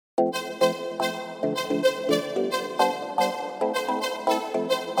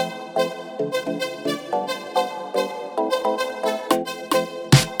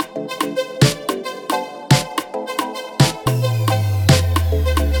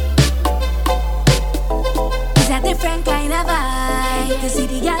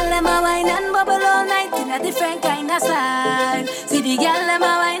different kind of style. See the girl them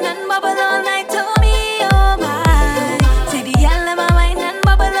a wine and bubble all night to me, oh my. See the girl them a wine and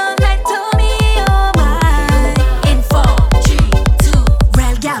bubble all night to me, oh my. In 4, 3, 2,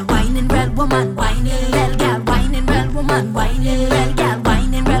 real girl whining, real woman whining, real girl whining, real woman whining, real girl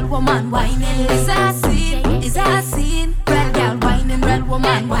whining, real woman whining. Is a scene, is a scene. Real girl whining, real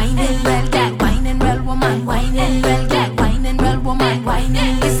woman whining, real girl whining, real woman whining, real girl whining, real woman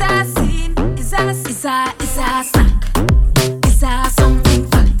whining. Is a scene, is a snack, is a something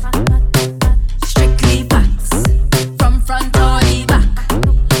fat. Strictly facts, from front or the back.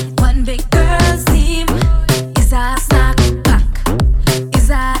 One big girl's team is a snack pack. Is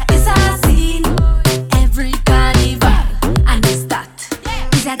a scene, every carnival, and it's that.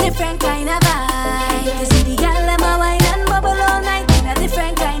 It's a different kind of vibe. You see the girl them a wine and bubble all night in a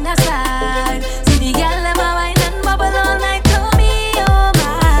different kind of style. See the girl them a wine and bubble all night to me, oh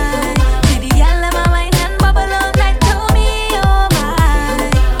my. See the girl them a wine and bubble all night to me, oh my.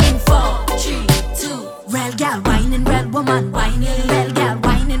 In 4, 3, 2, real girl whining, real woman whining, real girl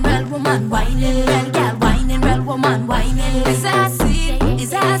whining, real woman whining, real girl whining, real woman whining.